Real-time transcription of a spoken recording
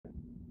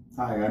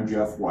Hi, I'm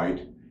Jeff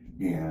White,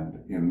 and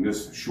in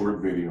this short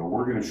video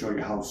we're going to show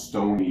you how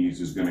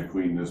Stone-eez is going to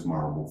clean this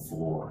marble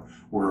floor.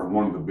 We're at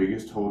one of the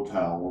biggest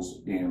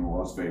hotels in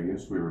Las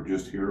Vegas. We were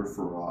just here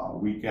for a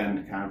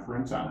weekend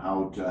conference on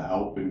how to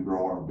help and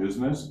grow our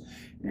business,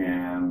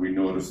 and we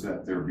noticed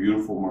that their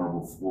beautiful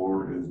marble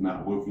floor is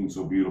not looking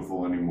so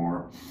beautiful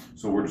anymore.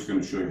 So we're just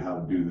going to show you how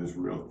to do this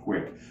real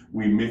quick.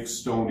 We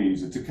mixed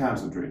Stone-eez, it's a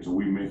concentrate, so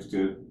we mixed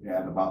it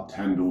at about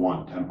 10 to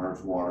 1, 10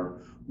 parts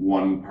water,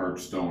 1 part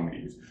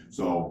Stone-eez.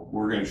 So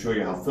we're going to show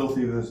you how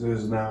filthy this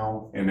is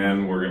now, and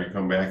then we're going to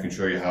come back and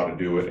show you how to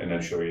do it, and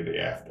then show you the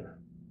after.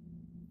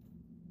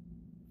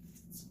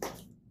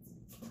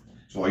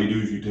 So all you do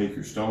is you take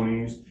your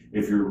Stone-eez.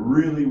 If you're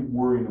really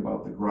worried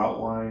about the grout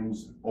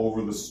lines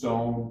over the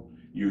stone,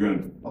 you're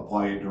going to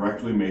apply it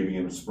directly, maybe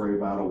in a spray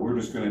bottle. We're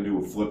just going to do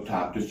a flip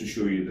top just to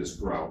show you this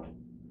grout.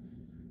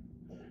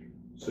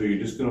 So you're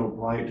just going to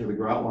apply it to the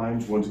grout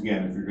lines. Once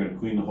again, if you're going to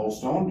clean the whole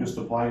stone, just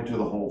apply it to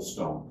the whole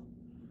stone.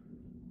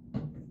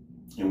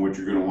 And what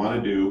you're going to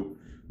want to do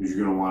is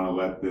you're going to want to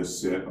let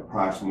this sit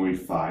approximately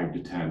 5 to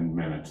 10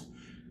 minutes.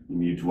 You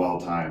need dwell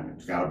time.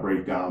 It's got to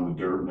break down the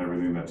dirt and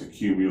everything that's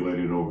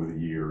accumulated over the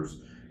years.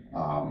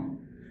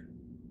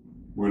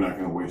 We're not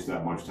going to waste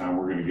that much time.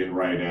 We're going to get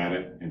right at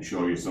it and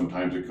show you.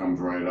 Sometimes it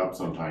comes right up.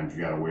 Sometimes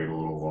you got to wait a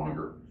little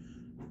longer.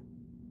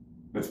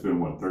 That's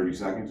been, what, 30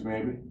 seconds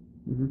maybe?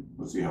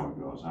 Let's see how it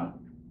goes, huh?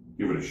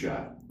 Give it a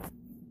shot.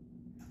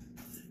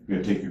 You're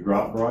going to take your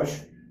grout brush.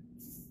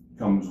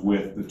 Comes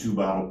with the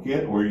 2-bottle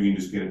kit, or you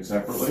can just get it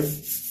separately.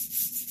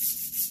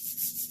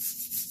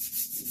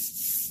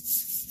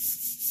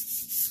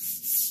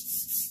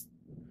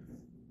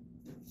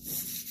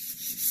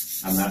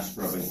 I'm not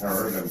scrubbing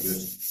hard, I'm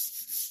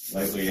just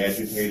lightly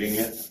agitating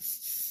it.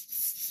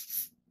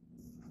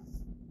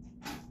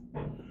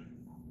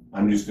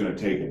 I'm just going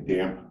to take a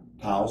damp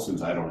towel,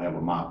 since I don't have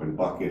a mop and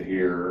bucket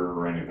here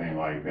or anything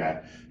like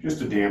that.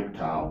 Just a damp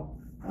towel,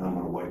 and I'm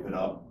going to wipe it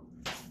up.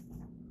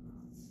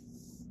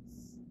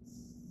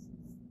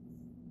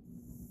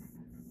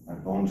 My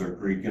bones are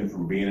creaking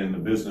from being in the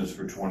business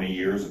for 20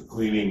 years of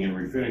cleaning and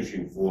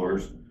refinishing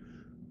floors.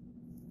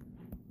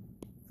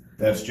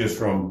 That's just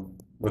from,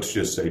 let's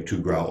just say, 2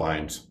 grout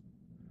lines.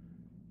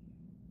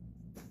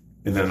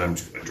 And then I'm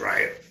just going to dry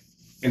it.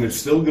 And it's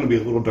still going to be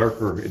a little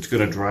darker. It's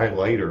going to dry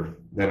lighter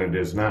than it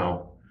is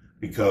now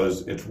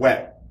because it's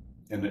wet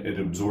and it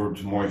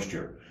absorbs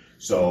moisture.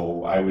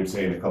 So I would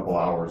say in a couple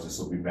hours this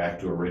will be back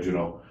to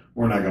original.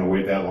 We're not going to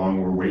wait that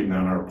long. We're waiting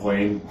on our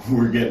plane.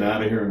 We're getting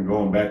out of here and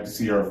going back to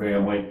see our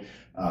family.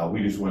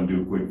 We just want to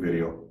do a quick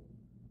video.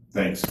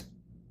 Thanks.